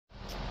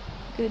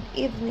Good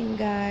evening,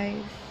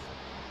 guys.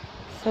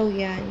 So,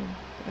 yan.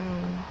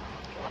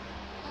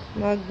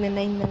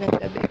 Mag-9 na ng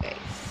gabi,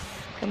 guys.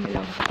 Kami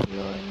lang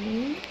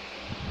yun.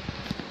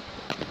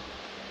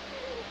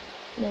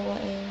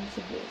 Nawain si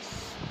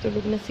Grace.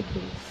 Tulog na si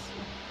Grace.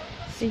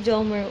 Si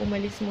Jomer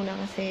umalis muna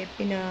kasi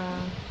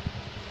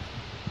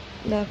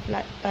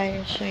na-flat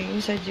tire siya. Yung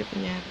sa jeep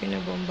niya,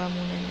 pinabomba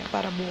muna niya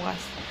para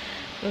bukas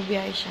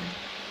magbiyahe siya.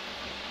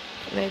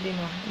 Ready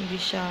na. Hindi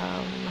siya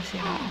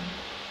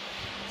masiraan.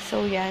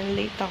 So, yan.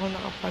 Late ako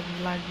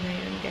nakapag-vlog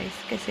ngayon, guys.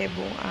 Kasi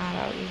buong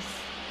araw is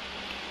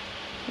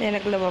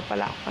naglaba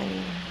pala ako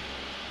kanina.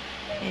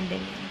 And then,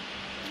 yan.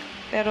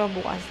 Pero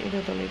bukas,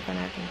 itutuloy pa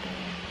natin ito.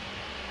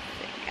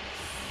 So,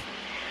 guys.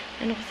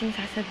 Ano kasing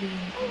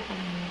sasabihin ko?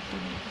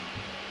 Kalimutan ko.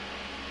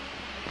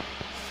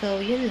 So,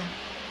 yun lang.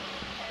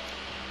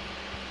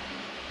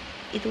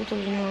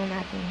 Itutuloy na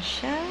natin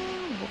siya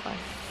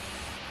bukas.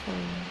 So,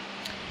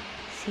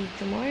 see you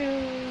tomorrow.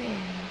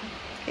 And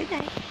good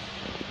night.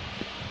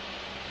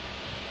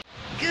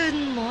 Good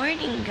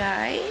morning,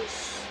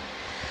 guys.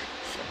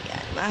 So,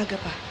 yan. Maaga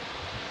pa.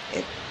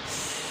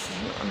 It's,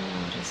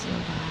 anong oras na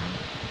ba?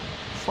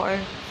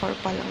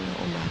 4 pa lang ng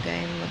umaga.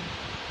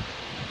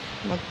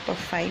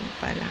 Magpa-5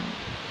 pa lang.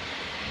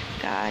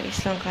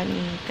 Kaalis lang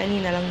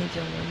kanina lang ni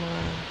John.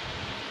 Mga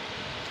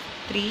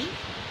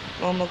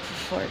 3 o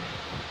magpa-4.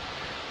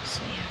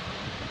 So, yan.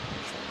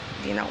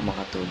 Hindi na ako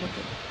makatulog.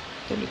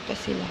 Tulog pa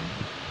sila.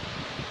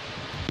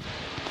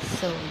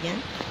 So, yan.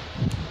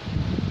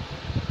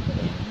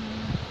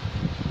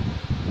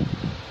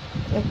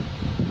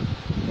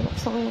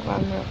 Binuksan ko yung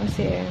camera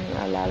kasi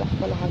naalala ko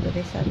pala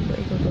kagabi, sabi ko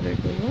itutuloy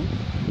ko yung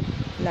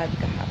vlog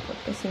kahapon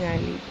kasi nga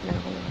late na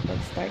ako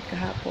nakapag-start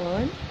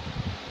kahapon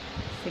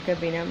kasi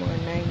gabi na mga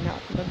 9 na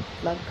ako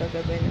nag-vlog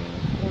kagabi ng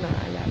kung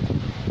naaalala.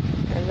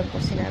 Alam ko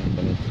sinabi ko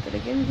nito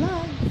talaga yung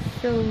vlog.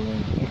 So,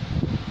 yeah.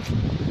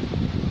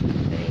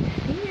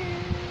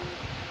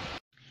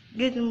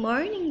 Good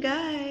morning,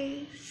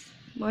 guys!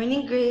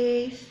 Morning,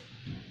 Grace!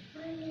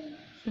 Morning!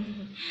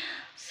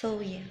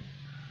 So, yeah.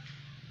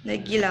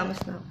 Nagilamos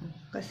na ako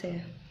kasi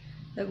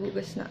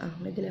nagugas na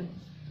madilim.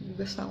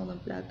 Nagugas na ako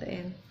ng plato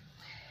and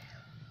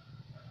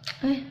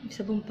ay, may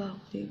sabon pa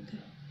ako dito.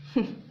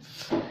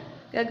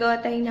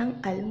 Gagawa tayo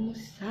ng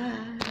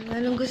almusal.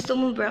 Anong gusto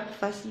mong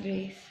breakfast,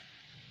 Grace?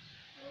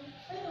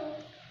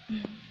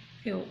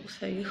 Ayoko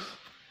sa'yo.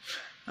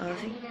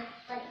 Sige.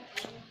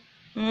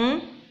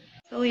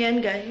 So,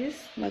 yan guys.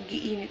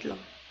 Mag-iinit lang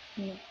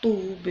ng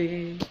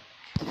tubig.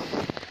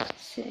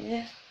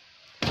 Kasi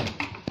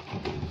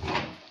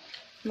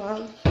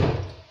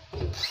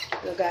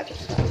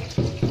gagatis pa.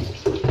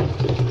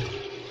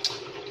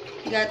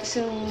 Gatis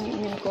yung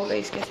inim ko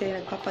guys kasi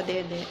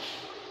nagpapadede.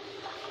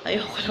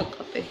 Ayoko ng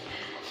kape.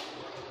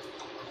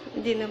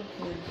 Hindi na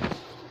po.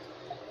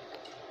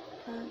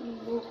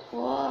 Ang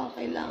buko.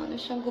 Kailangan na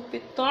siyang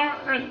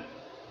gupitan.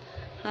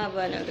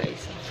 Haba na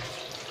guys.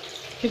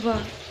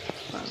 Diba?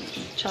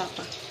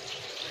 Tsaka.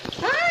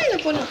 Ay!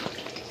 Napuno.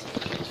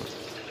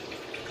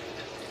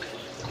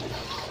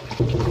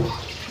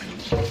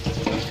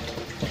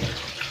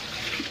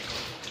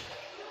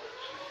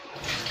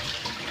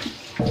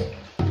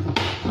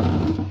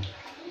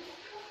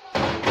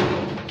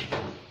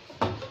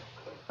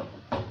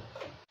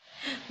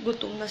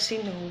 Gutom na si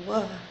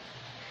Noah.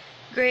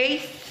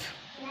 Grace?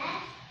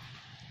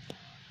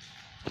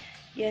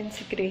 Yan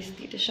si Grace.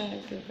 Dito siya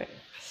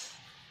nagbe-breakfast.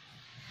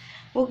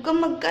 Huwag kang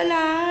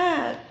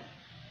magkalat.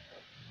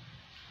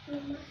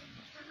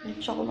 Hindi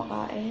siya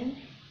kumakain.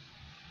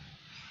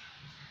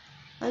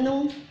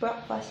 Anong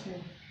breakfast mo?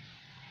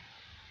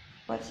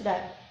 What's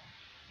that?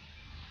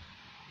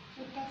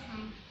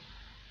 Pandasan.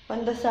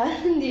 Pandasan?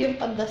 Hindi yung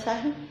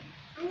pandasan.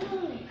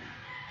 Ano?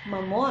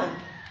 Mamon.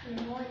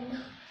 Mamon.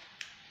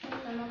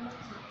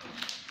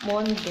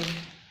 Monde.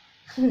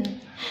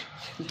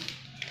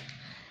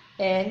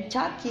 And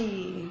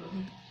Chucky.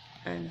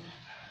 And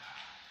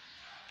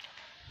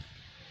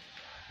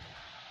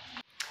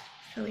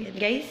so, yan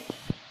guys.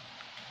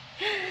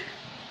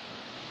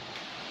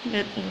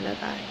 Nagtula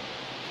tayo.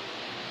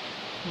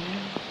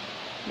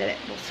 Dali,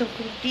 buksan ko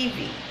yung TV.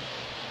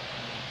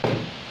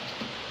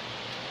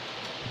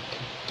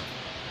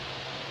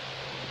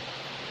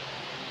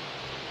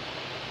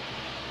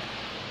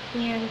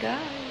 Yan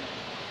guys.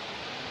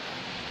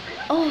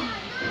 Oh!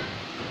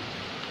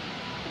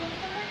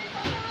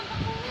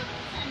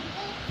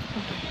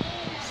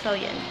 So,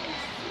 yan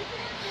guys.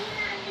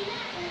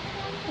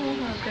 Oh,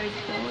 haggard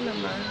ko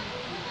naman.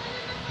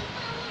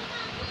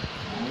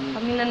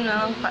 Kami na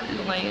lang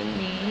tatlo ngayon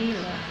ni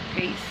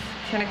Grace.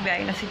 Kasi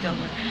nagbiyahe na si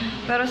Jomar.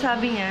 Pero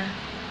sabi niya,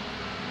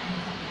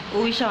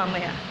 uwi siya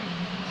mamaya.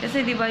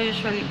 Kasi di ba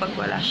usually pag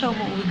wala siya,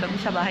 umuwi kami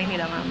sa bahay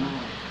nila mama.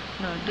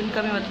 No, dun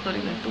kami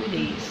matutulog ng 2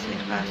 days.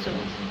 Kaso,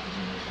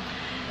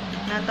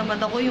 natamad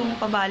ako yung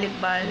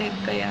pabalik-balik.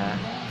 Kaya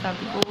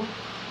sabi ko,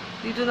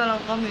 dito na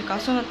lang kami.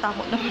 Kaso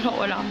natakot naman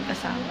ako, wala kami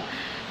kasama.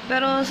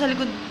 Pero sa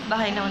likod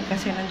bahay naman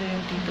kasi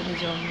nandiyan yung tito ni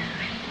Jomar.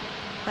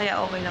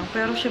 Kaya okay lang.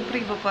 Pero syempre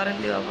iba parang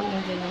di ba pag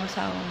nandiyan yung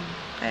asawa mo.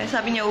 Kaya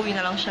sabi niya uwi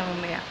na lang siya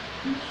mamaya.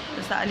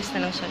 Tapos aalis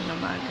na lang siya na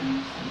maaga.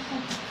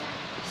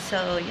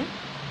 So, yan.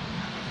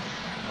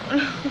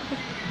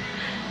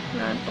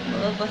 Nantok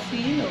na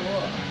pasino.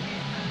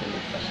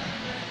 Tulog pa siya.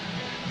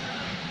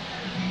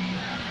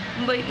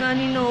 Ang bait nga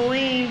ni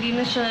Noe, hindi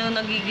na siya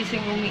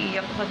nagigising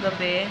umiiyak sa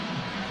gabi.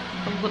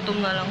 Pag gutom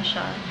na lang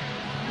siya.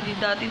 Hindi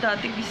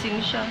dati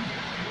gising siya.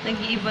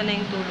 Nag-iiba na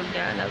yung tulog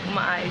niya.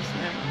 Umaayos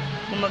na.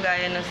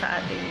 Gumagaya na sa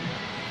atin.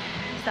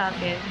 Sa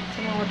akin, sa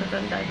mga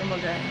matatanda,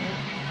 gumagaya na.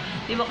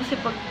 Diba kasi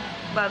pag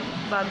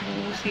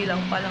bagong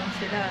silang pa lang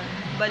sila,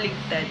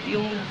 baligtad.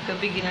 Yung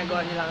gabi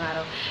ginagawa nilang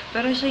araw.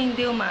 Pero siya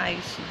hindi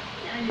umaayos.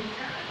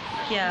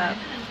 Kaya,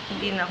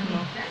 hindi na ako,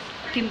 no?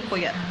 Timpo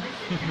yan.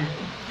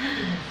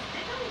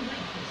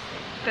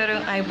 Pero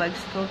yung eye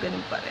bags ko,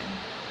 ganun pa rin.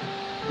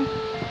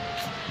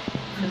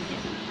 So,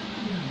 yan.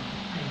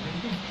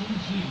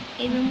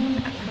 Inom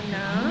muna ako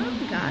na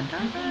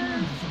gatas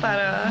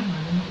para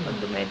pag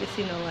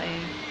dumedicine ako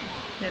eh,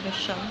 meron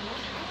siyang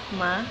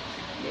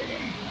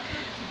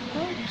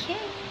okay.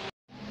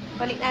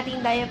 Balik natin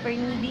yung diaper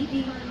ni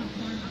Didi.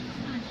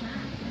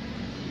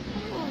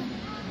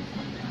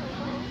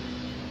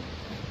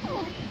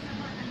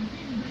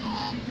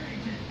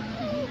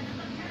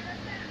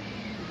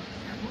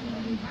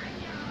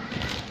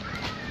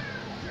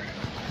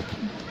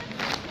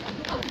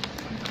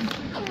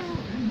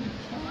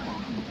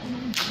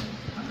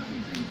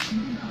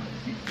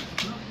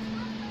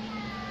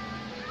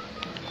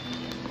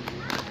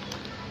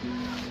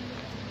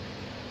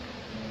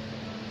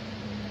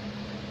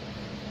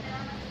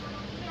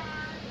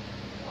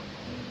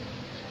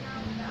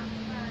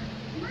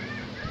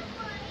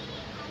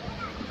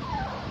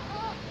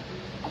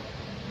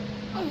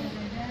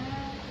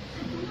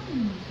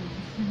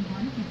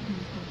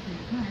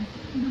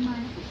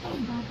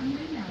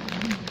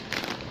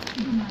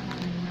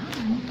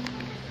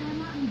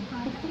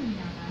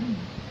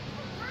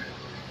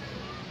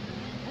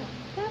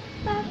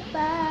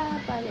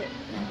 Palit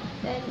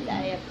natin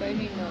diaper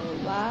ni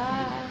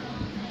Noah.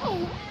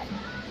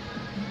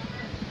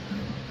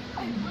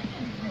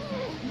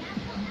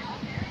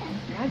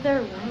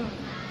 Another one.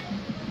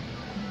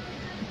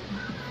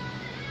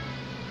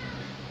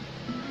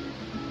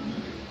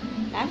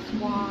 Last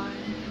one.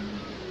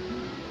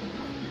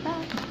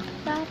 Stop,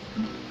 stop.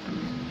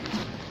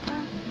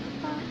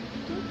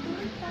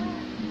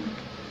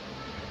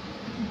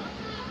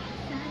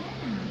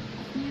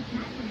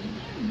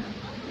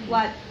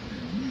 What?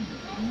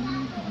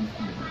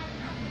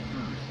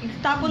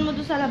 Tapon mo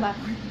doon sa labas.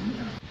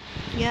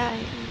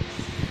 Guys.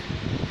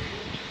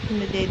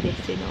 Nadede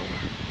si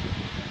Noah.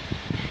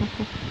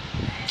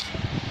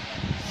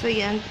 So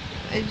yan.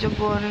 Medyo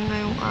boring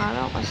ngayong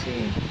araw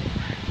kasi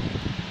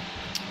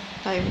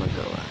tayo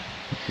magawa.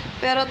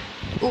 Pero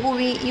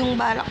uuwi, yung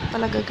balak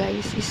talaga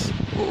guys is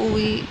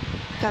uuwi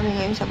kami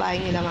ngayon sa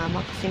bahay nila mama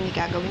kasi may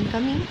gagawin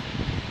kami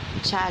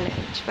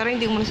challenge. Pero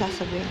hindi ko muna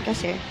sasabihin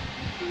kasi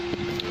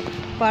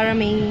para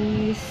may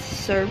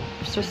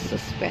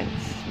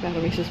suspense. Para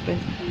may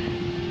suspense.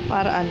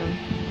 Para ano,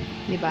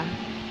 di ba?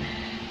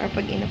 Para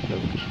pag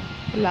in-upload,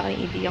 wala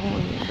kayong idea kung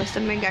ano. Basta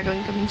may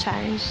gagawin kaming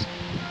challenge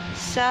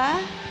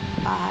sa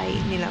bahay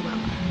nila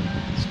mama.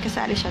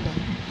 Kasali siya doon.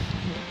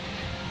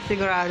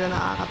 Sigurado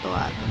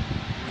nakakatuwa to.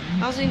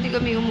 Kasi hindi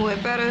kami umuwi,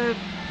 pero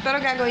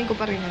gagawin ko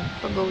pa rin yan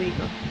pag uwi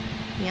ko.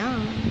 Yan.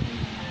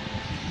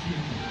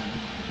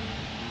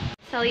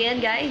 So,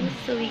 yan guys.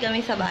 Uwi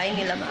kami sa bahay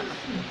nila mama.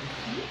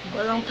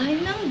 Walang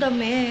time ng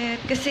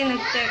damit. Kasi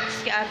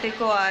nag-text kay ate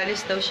ko,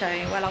 alis daw siya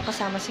eh. Walang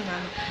kasama si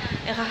mama.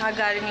 Eh,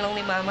 kakagaling lang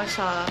ni mama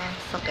sa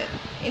sakit.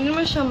 Hindi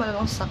naman siya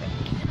malamang sakit.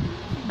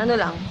 Ano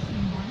lang.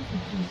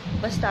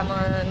 Basta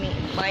mga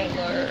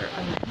minor,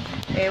 ano.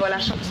 Eh, wala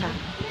siya kasama.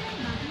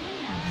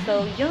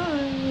 So,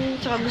 yun.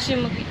 Tsaka gusto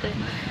yung makita.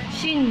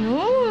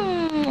 Sino?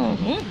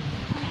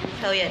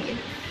 So, yan.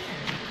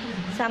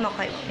 Sama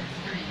ko kayo.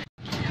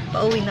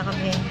 Pauwi na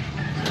kami.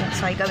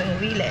 Sakay kami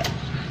ng wheeler.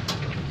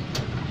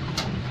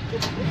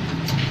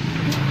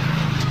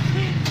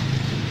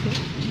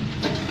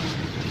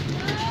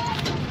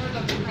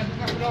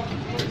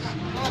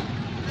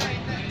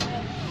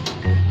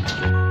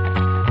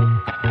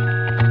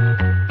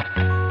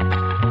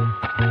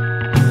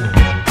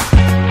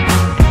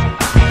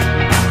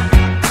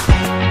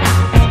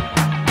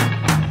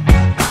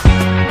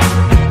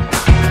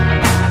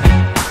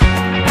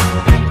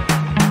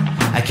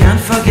 I can't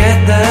forget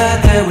the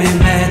day we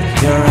met.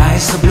 Your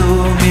eyes so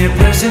blue, me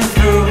piercing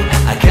through.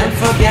 I can't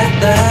forget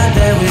the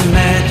day we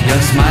met.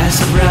 Your smile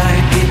so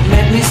bright, it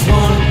made me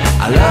swoon.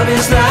 Our love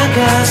is like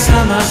a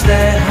summer's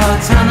day,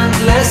 hot and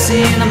endless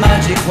in a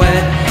magic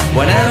way.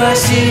 Whenever I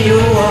see you,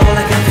 all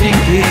I can think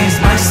is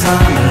my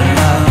summer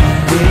love.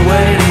 Been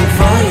waiting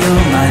for you,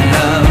 my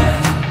love.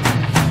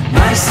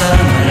 My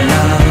summer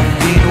love.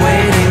 Been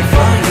waiting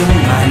for you,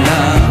 my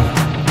love.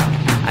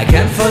 I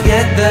can't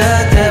forget the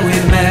day we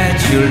met.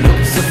 You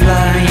looked so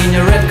fly in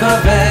your red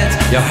Corvette.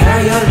 Your hair,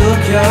 your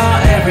look, your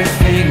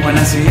everything. When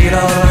I see it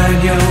all, I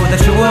knew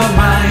that you were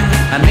mine.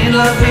 I'm in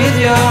love with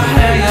your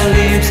hair, your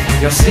lips,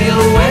 your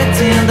silhouette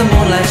in the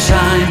moonlight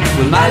shine.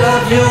 With my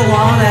love you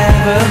won't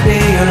ever be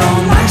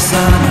alone, my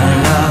summer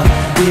love.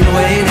 Been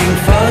waiting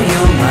for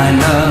you, my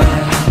love.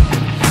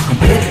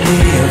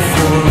 Completely a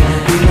fool.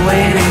 Been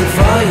waiting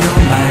for you,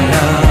 my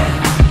love.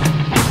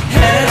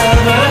 Head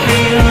over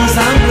heels,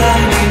 I'm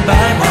blinded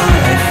by what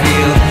I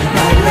feel.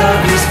 My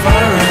love is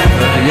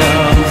forever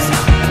yours.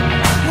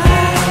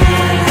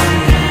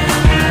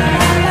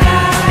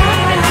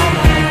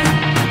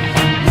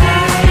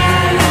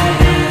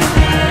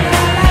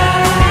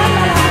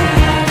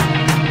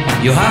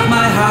 You have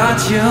my heart,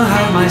 you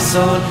have my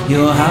soul,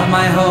 you have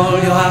my whole,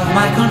 you have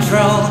my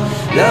control.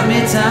 Love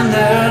me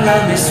tender,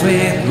 love me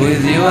sweet,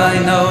 with you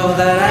I know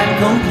that I'm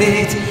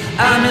complete.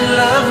 I'm in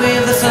love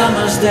with the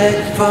summer's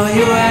day, for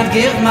you I'd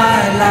give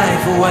my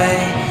life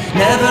away.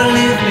 Never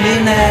leave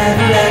me,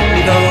 never let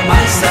me go,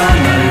 my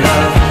summer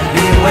love.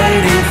 Been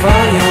waiting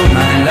for you,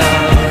 my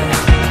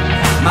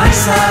love, my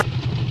summer.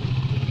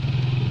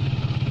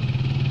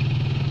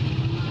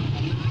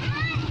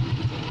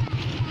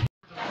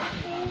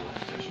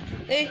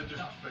 Eh!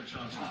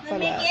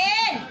 Pala.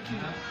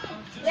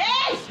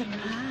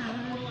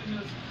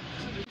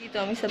 Dito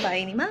kami sa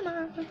bahay ni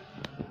Mama.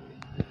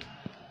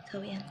 So,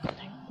 yan.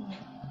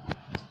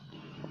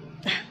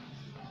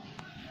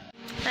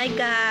 Hi,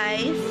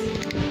 guys!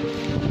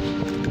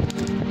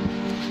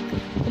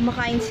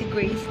 Kumakain si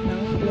Grace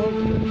ng vlog.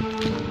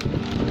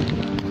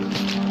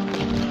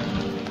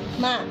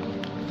 Ma!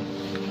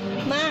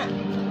 Ma!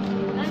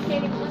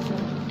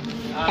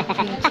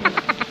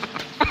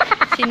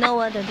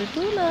 Sinawa na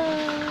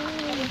tutulog.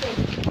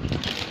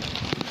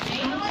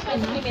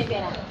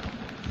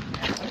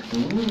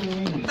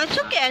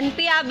 Atsukin,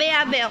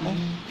 piyabe-yabe ako.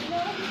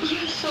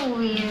 You're so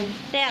weird.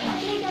 Tek.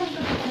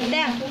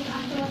 Tek.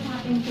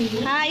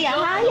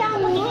 Haya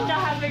mo.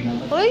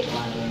 Uy.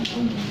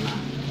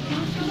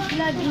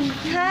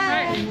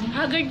 Hi.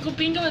 Haggard ko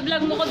pin ka,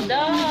 vlog mo ko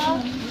daw.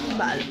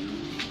 Bal.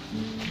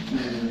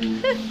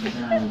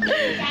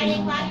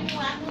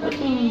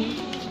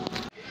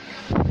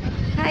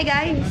 Hi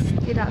guys!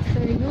 Good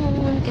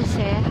afternoon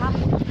kasi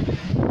hapon.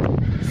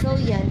 So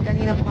yan,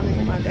 kanina po kami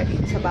umaga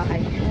dito sa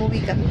bahay.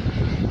 Umuwi kami.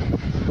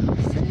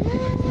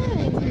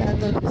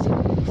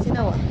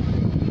 Sinawa.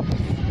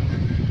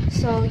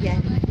 So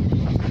yan.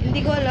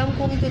 Hindi ko alam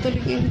kung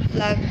itutuloy ko yung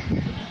vlog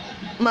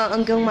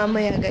hanggang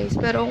mamaya guys.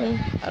 Pero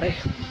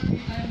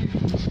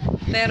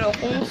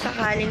kung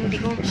sakaling hindi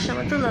ko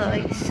siya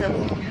matuloy, so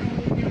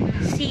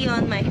see you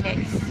on my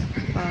next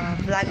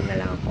vlog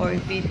na lang or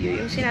video.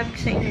 Yung sinabi ko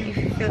sa inyo,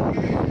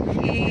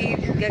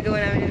 gagawa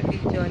namin ng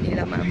video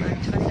nila Mama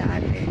at saka sa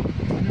ate.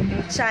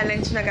 Yung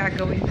challenge na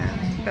gagawin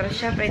namin. Pero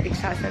syempre, hindi ko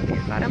sasabihin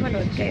para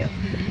manood kayo.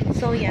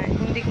 So yan,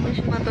 kung hindi ko man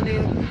siya matuloy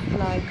yung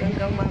vlog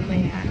hanggang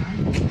mamaya,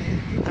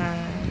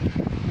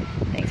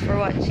 thanks for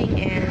watching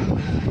and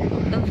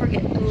don't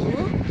forget to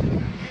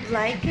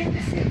like and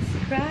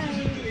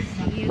subscribe.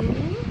 See you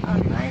on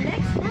my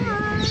next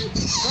vlog.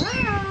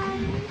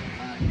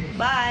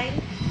 Bye!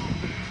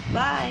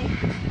 Bye!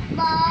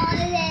 Bye!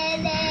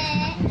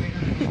 Bye!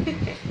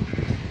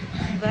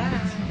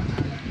 Bye!